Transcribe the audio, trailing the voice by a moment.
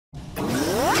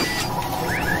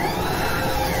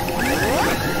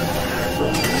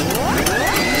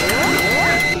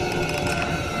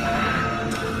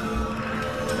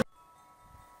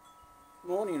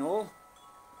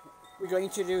going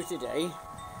to do today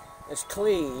is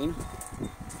clean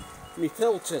my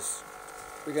filters.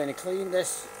 We're going to clean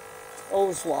this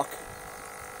Hozelock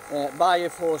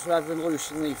Bioforce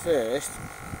Revolutionary first.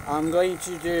 I'm going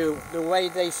to do the way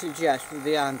they suggest with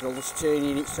the handles,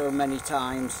 turning it so many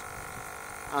times,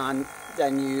 and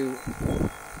then you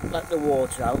let the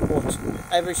water out, but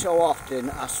every so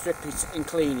often I strip it and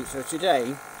clean it. So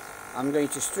today I'm going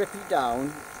to strip it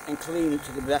down and clean it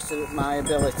to the best of my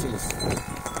abilities.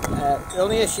 The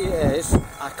only issue is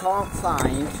I can't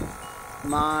find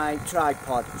my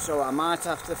tripod, so I might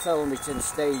have to film it in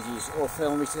stages or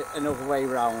film it another way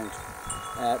round,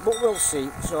 but we'll see.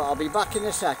 So I'll be back in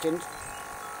a second.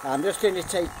 I'm just going to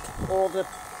take all the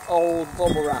old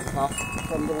bubble wrap off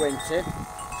from the winter,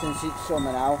 since it's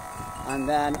summer now, and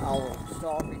then I'll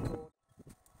start recording.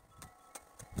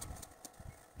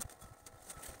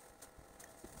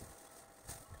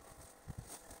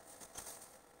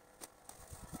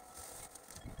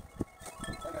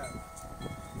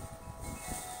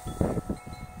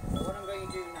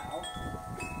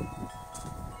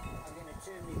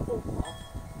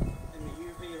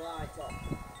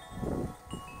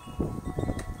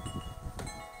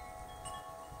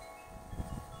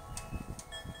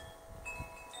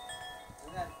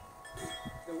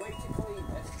 The way to clean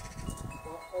this,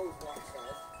 what Hozelock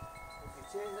says, is you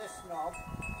turn this knob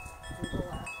to the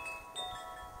left,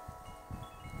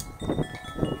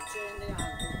 and you turn the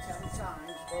handle 10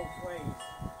 times both ways.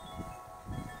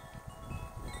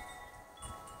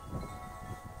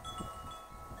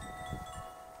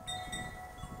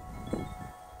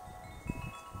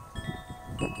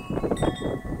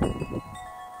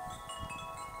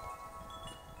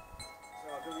 So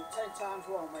I've done it 10 times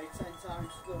one way, 10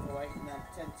 times the other way, and then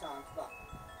 10 times back.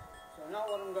 So now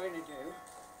what I'm going to do,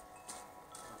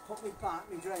 I'll put my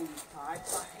drainage pipe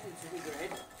back into the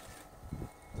grid,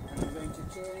 and I'm going to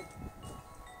turn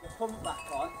the pump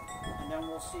back on, and then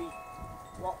we'll see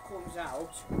what comes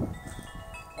out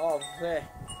of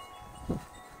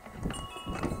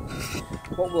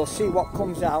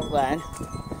then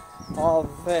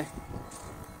of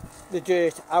the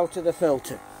dirt out of the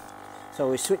filter. So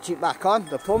we switch it back on,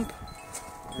 the pump,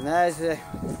 and there's the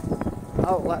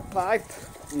outlet pipe,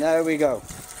 and there we go.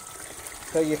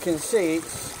 So you can see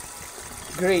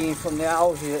it's green from the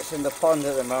algae that's in the pond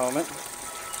at the moment.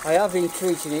 I have been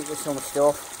treating it with some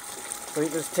stuff, but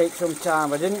it does take some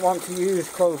time. I didn't want to use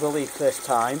clover leaf this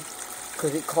time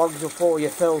because it clogs up all your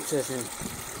filters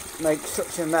and makes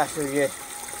such a mess of your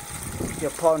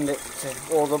pond,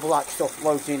 all the black stuff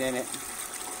floating in it.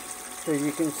 So as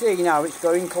you can see now, it's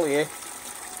going clear,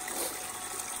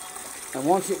 and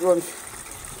once it runs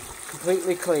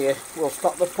completely clear, we'll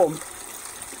stop the pump,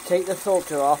 take the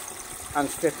filter off and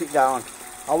strip it down.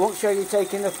 I won't show you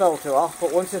taking the filter off,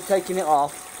 but once I've taken it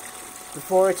off,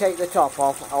 before I take the top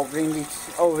off, I'll bring it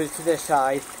over to this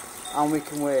side and we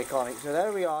can work on it. So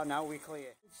there we are, now we're clear.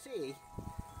 You can see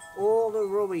all the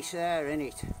rubbish there in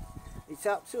it. It's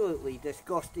absolutely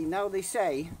disgusting. Now they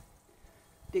say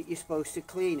that you're supposed to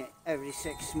clean it every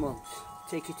 6 months.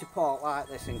 Take it apart like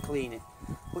this and clean it.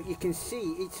 But you can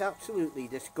see it's absolutely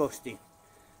disgusting.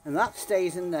 And that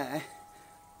stays in there,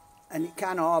 and it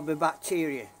can harbour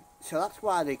bacteria. So that's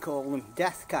why they call them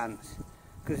death cans,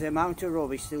 because the amount of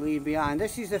rubbish they leave behind.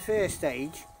 This is the first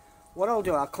stage. What I'll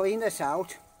do, I'll clean this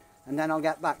out and then I'll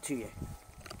get back to you.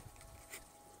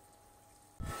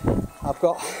 I've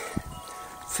got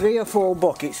 3 or 4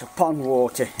 buckets of pond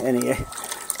water in here,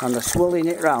 and they're swirling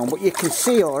it round, but you can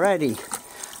see already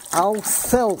how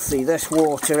filthy this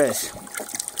water is.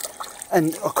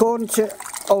 And according to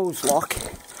Hozelock,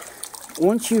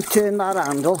 once you've turned that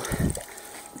handle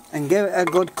and give it a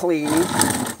good cleaning,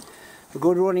 a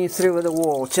good running through of the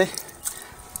water,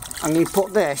 I'm going to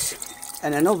put this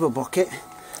in another bucket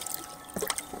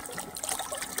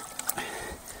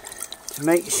to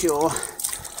make sure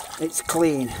it's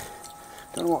clean.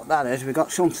 Don't know what that is, we've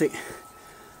got something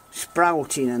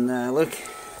sprouting in there, look.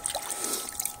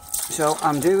 So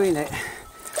I'm doing it,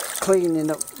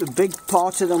 cleaning up the big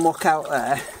part of the muck out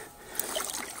there,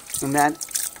 and then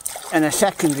in a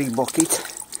secondary bucket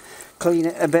clean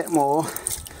it a bit more,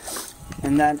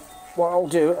 and then what I'll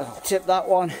do, I'll tip that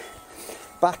one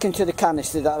back into the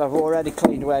canister that I've already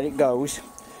cleaned where it goes,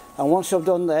 and once I've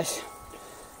done this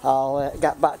I'll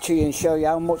get back to you and show you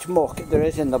how much muck there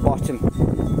is in the bottom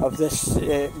of this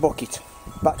bucket.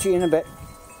 Back to you in a bit.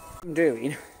 What I'm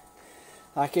doing,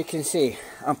 like you can see,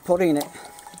 I'm putting it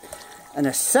in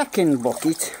a second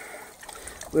bucket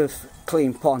with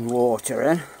clean pond water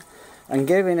in and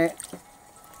giving it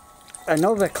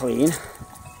another clean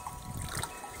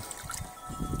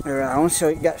around so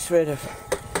it gets rid of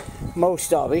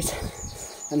most of it,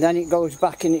 and then it goes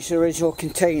back in its original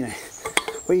container.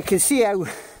 But you can see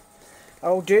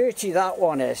how dirty that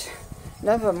one is.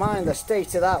 Never mind the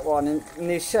state of that one, and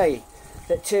they say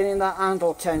that turning that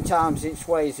handle 10 times its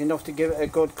way is enough to give it a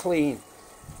good clean.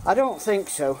 I don't think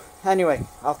so. Anyway,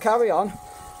 I'll carry on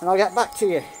and I'll get back to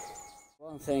you.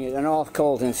 One thing at the North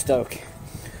Stoke,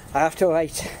 I have to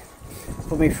wait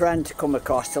for my friend to come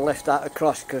across to lift that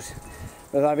across, because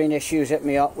with having issues with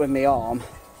my arm,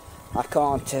 I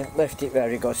can't lift it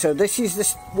very good. So this is the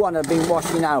one I've been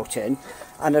washing out in,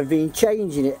 and I've been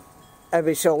changing it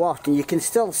every so often. You can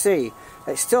still see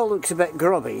it still looks a bit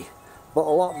grubby, but a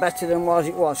lot better than what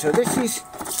it was. So this is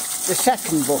the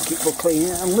second bucket for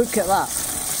cleaning, and look at that.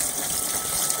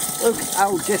 Look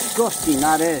how disgusting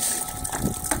that is.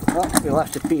 Oh, we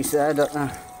left a piece there, don't know.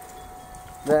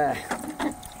 There.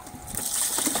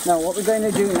 Now what we're going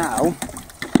to do now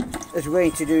is we're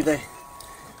going to do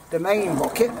the main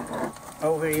bucket.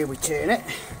 Over here we turn it,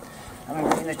 and I'm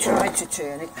going to try to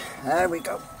turn it. There we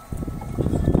go.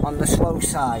 On the slow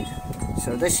side.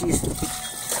 So this is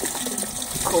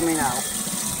coming out.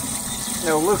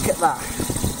 Now look at that.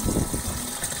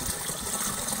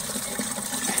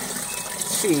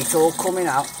 See it all coming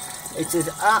out. It is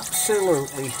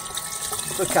absolutely,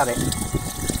 look at it.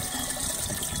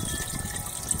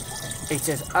 It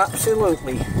is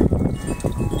absolutely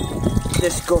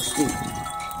disgusting.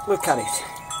 Look at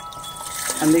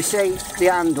it. And they say the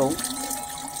handle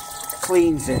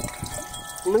cleans it.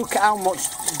 Look how much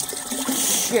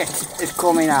shit is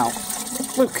coming out.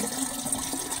 Look.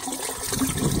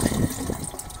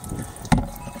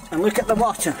 And look at the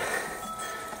bottom.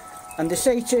 And they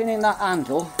say turning that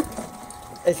handle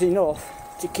is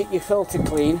enough to keep your filter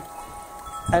clean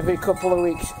every couple of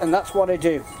weeks, and that's what I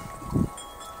do.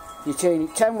 You turn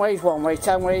it 10 ways one way,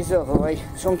 10 ways the other way,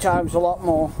 sometimes a lot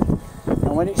more,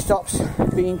 and when it stops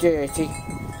being dirty,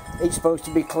 it's supposed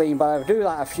to be clean. But I do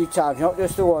that a few times, not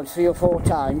just the once, 3 or 4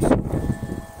 times,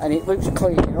 and it looks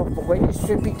clean enough. But when you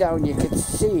strip it down, you can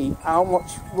see how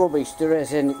much rubbish there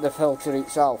is in the filter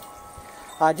itself.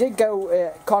 I did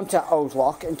go contact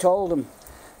Hozelock and told them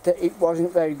that it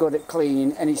wasn't very good at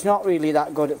cleaning, and it's not really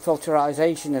that good at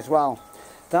filterisation as well.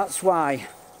 That's why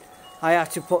I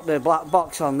had to put the black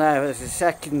box on there as a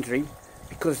secondary,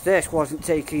 because this wasn't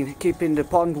keeping the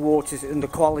pond waters in the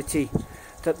quality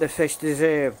that the fish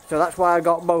deserve. So that's why I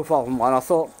got both of them on. I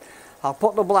thought I'll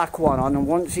put the black one on, and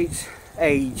once it's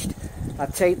aged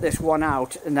I'd take this one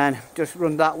out and then just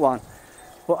run that one.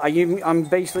 But I'm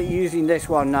basically using this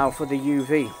one now for the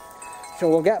UV. So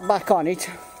we'll get back on it,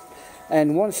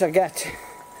 and once I get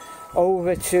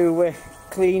over to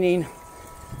cleaning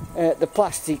the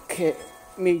plastic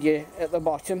media at the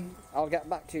bottom, I'll get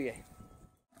back to you.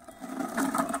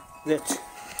 That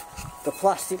the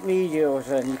plastic media was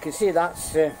in, you can see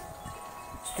that's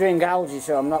string algae,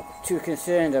 so I'm not too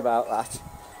concerned about that.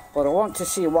 But I want to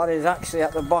see what is actually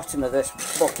at the bottom of this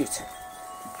bucket.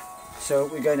 So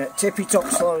we're going to tip it up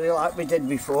slowly like we did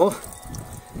before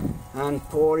and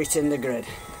pour it in the grid.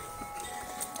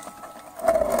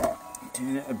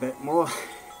 Turn it a bit more.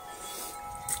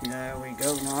 There we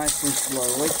go, nice and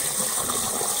slowly.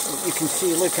 You can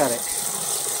see, look at it.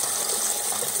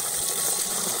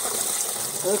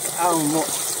 Look how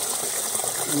much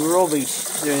rubbish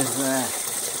there is there.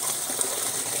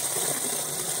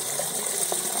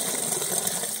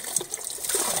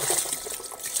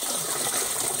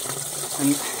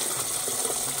 And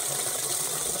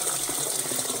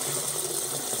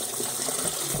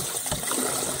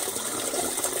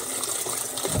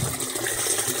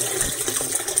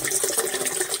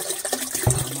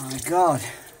oh my God,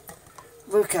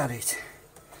 look at it.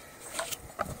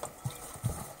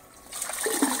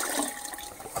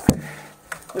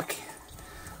 Look,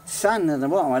 sand in the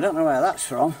bottom, I don't know where that's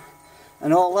from.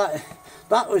 And all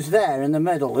that was there in the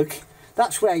middle, look.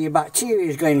 That's where your bacteria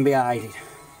is going to be hiding.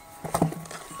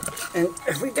 And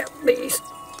if we get these,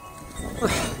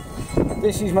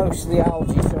 this is mostly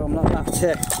algae, so I'm not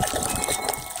that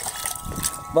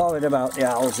bothered about the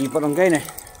algae, but I'm going to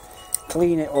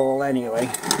clean it all anyway,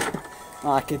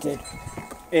 like I did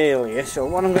earlier. So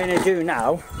what I'm going to do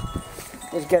now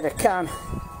is get a can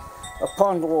of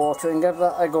pond water and give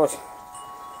that a good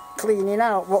cleaning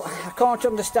out. But I can't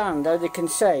understand how they can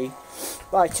say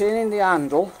by turning the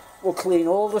handle will clean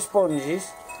all the sponges,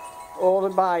 all the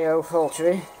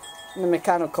biofiltering and the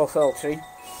mechanical filtering,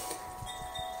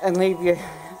 and leave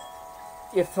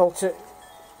your filter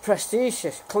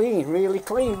prestigious, clean, really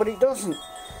clean, but it doesn't.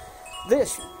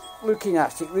 This, looking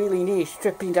at it, really needs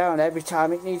stripping down every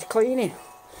time it needs cleaning.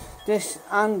 This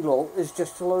handle is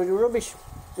just a load of rubbish,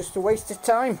 just a waste of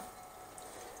time.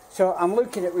 So I'm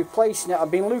looking at replacing it.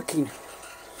 I've been looking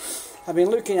I've been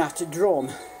looking at a drum,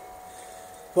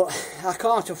 but I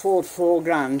can't afford 4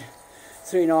 grand,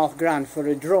 3.5 grand for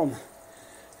a drum.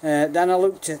 Then I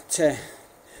looked at the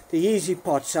Easy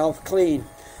Pod Self Clean.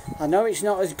 I know it's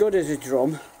not as good as a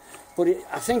drum, but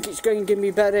I think it's going to give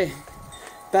me better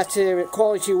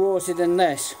quality water than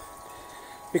this,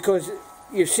 because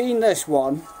you've seen this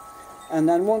one, and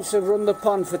then once I've run the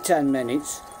pond for 10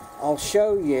 minutes, I'll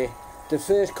show you the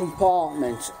first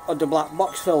compartment of the black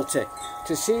box filter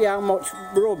to see how much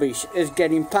rubbish is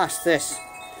getting past this.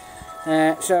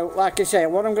 So like I say,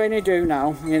 what I'm going to do now,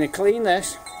 I'm going to clean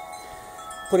this,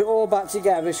 put it all back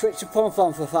together, switch the pump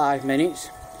on for 5 minutes,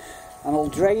 and I'll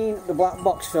drain the black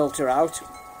box filter out,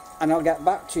 and I'll get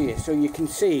back to you so you can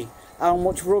see how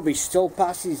much rubbish still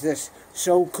passes this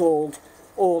so-called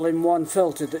all-in-one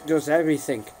filter that does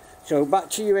everything. So back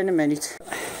to you in a minute.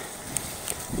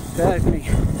 There's me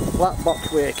black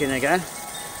box working again,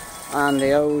 and the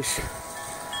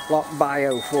Hozelock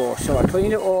Bioforce. So I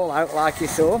cleaned it all out like you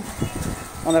saw.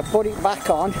 When I put it back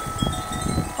on,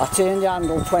 I turned the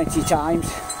handle 20 times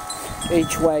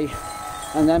each way,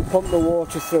 and then pump the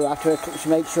water through after to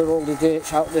make sure all the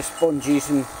dirt's out, the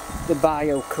sponges and the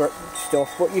bio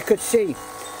stuff. But you could see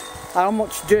how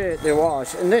much dirt there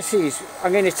was, and this is,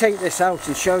 I'm going to take this out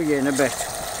and show you in a bit.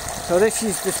 So this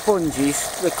is the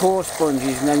sponges, the coarse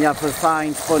sponges, and then you have the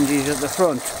fine sponges at the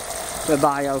front, the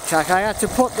biotech. I had to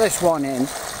put this one in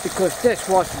because this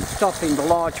wasn't stopping the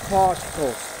large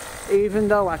particles, even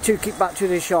though I took it back to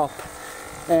the shop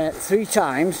 3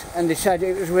 times and they said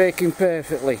it was working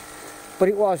perfectly, but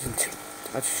it wasn't.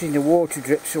 I've seen the water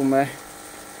drip somewhere.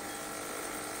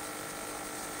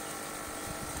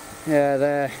 Yeah,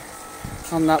 there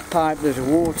on that pipe there's a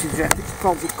water drip. It's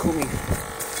probably coming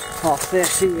off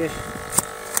this here.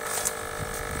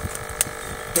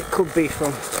 It could be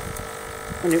from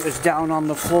when it was down on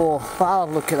the floor, but I'll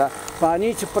look at that. But I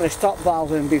need to put a stop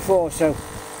valve in before, so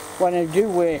when I do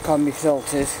work on my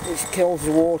filters, it kills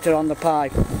the water on the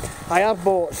pipe. I have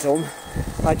bought some,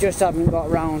 I just haven't got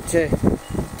around to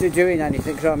doing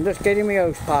anything, so I'm just getting my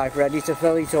hose pipe ready to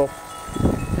fill it up,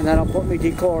 and then I'll put my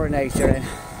dechlorinator in.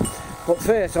 But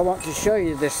first I want to show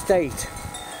you the state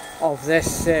of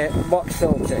this box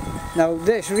filter. Now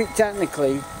this,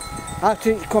 technically,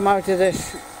 after it's come out of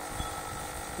this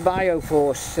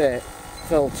Bioforce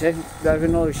filter,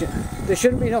 there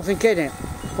shouldn't be nothing in it,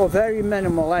 or very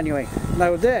minimal anyway.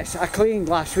 Now this I cleaned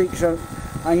last week, so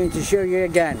I'm going to show you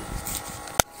again.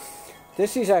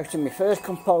 This is out of my first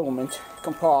compartment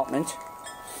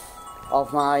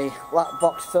of my black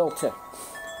box filter,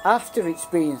 after it's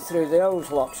been through the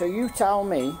Hozelock. So you tell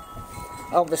me,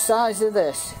 of the size of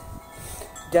this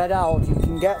dead algae you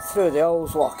can get through the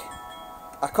Hozelock.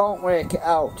 I can't work it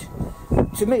out.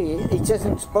 To me, it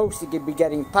isn't supposed to be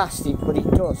getting past it, but it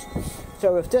does.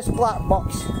 So if this black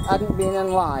box hadn't been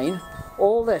in line,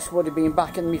 all this would have been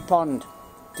back in my pond,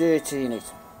 dirty in it.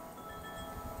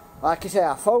 Like I say,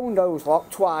 I phoned Hozelock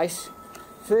twice.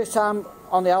 First time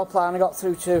on the helpline I got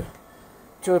through to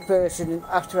a person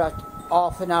after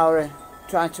half an hour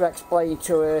trying to explain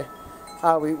to her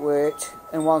how it worked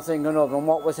and one thing and another and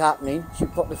what was happening. She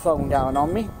put the phone down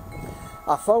on me.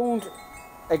 I phoned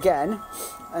again,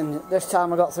 and this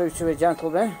time I got through to a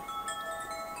gentleman,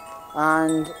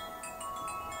 and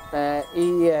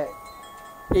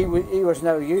he was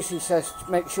no use. He says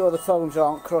make sure the foams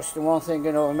aren't crushed and one thing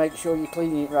and another, make sure you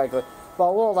clean it regularly. Well,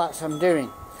 all that's I'm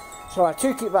doing. So I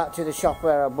took it back to the shop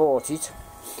where I bought it,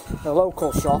 the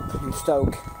local shop in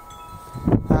Stoke,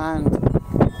 and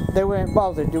they weren't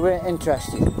bothered, they weren't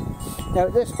interested. Now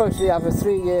this supposed to have a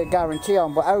 3-year guarantee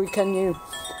on, but how can you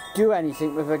do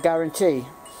anything with a guarantee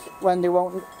when they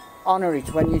won't honour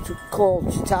it? When you call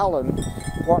to tell them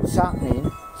what's happening,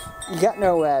 you get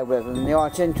nowhere with them, they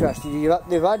aren't interested.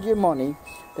 They've had your money.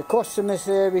 The customer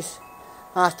service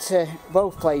at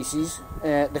both places,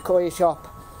 the Courier shop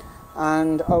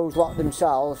and Hozelock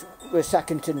themselves, were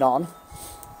second to none.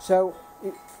 So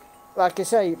like I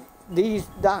say,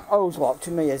 that Hozelock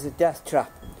to me is a death trap.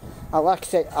 Like I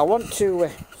say, I want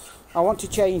to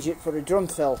change it for a drum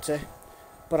filter,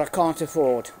 but I can't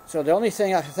afford. So the only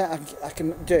thing I think I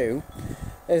can do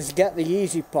is get the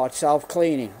Easy Pod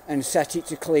self-cleaning and set it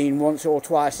to clean once or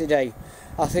twice a day.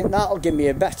 I think that'll give me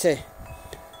a better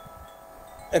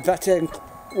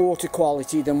water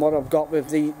quality than what I've got with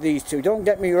these two. Don't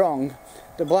get me wrong,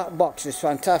 the black box is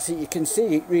fantastic. You can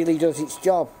see it really does its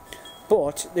job.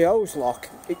 But the Hozelock,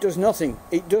 it does nothing.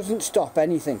 It doesn't stop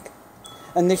anything.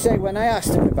 And they say, when I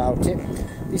asked them about it,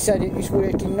 they said it was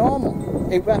working normal.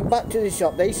 It went back to the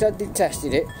shop, they said they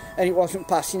tested it and it wasn't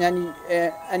passing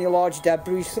any large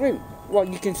debris through. Well,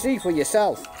 you can see for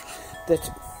yourself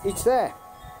that it's there.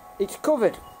 It's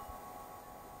covered.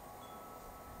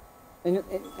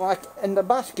 like in the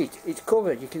basket, it's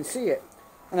covered, you can see it.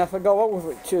 And if I go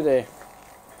over it to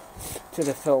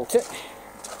the filter,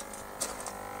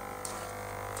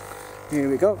 here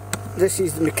we go. This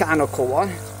is the mechanical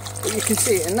one, but you can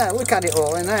see it in there. Look at it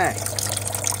all in there.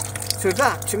 So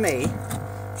that, to me,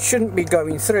 shouldn't be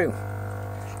going through.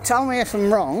 Tell me if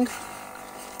I'm wrong,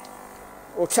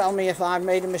 or tell me if I've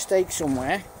made a mistake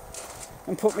somewhere,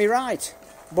 and put me right.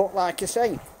 But like I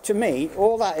say, to me,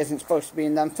 all that isn't supposed to be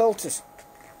in them filters.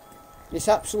 It's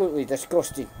absolutely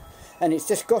disgusting. And it's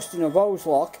disgusting of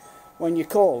Hozelock, when you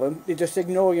call them, they just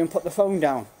ignore you and put the phone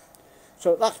down.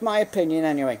 So that's my opinion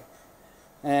anyway.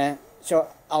 So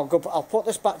I'll put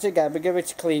this back together, give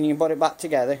it a cleaning and put it back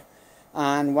together.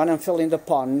 And when I'm filling the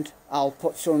pond, I'll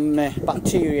put some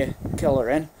bacteria killer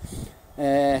in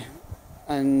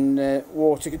and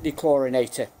water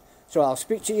dechlorinator. So I'll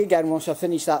speak to you again once I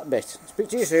finish that bit. Speak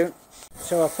to you soon.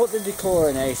 So I put the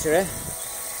dechlorinator in.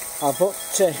 I'll put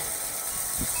the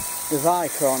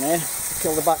Vicor on here to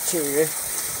kill the bacteria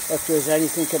if there's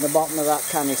anything in the bottom of that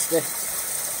canister.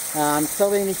 I'm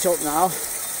filling it up now,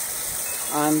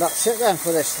 and that's it then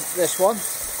for this one.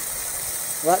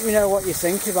 Let me know what you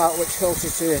think about which filter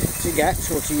to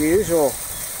get or to use, or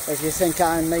if you think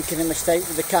I'm making a mistake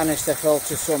with the canister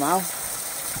filter somehow,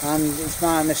 and it's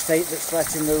my mistake that's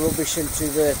letting the rubbish into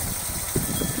the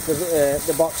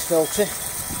box filter.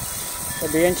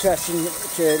 It'll be interesting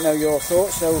to know your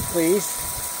thoughts, so please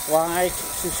like,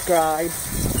 subscribe,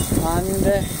 and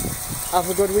have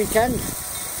a good weekend.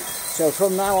 So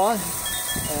from now on,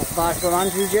 bye from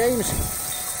Andrew James.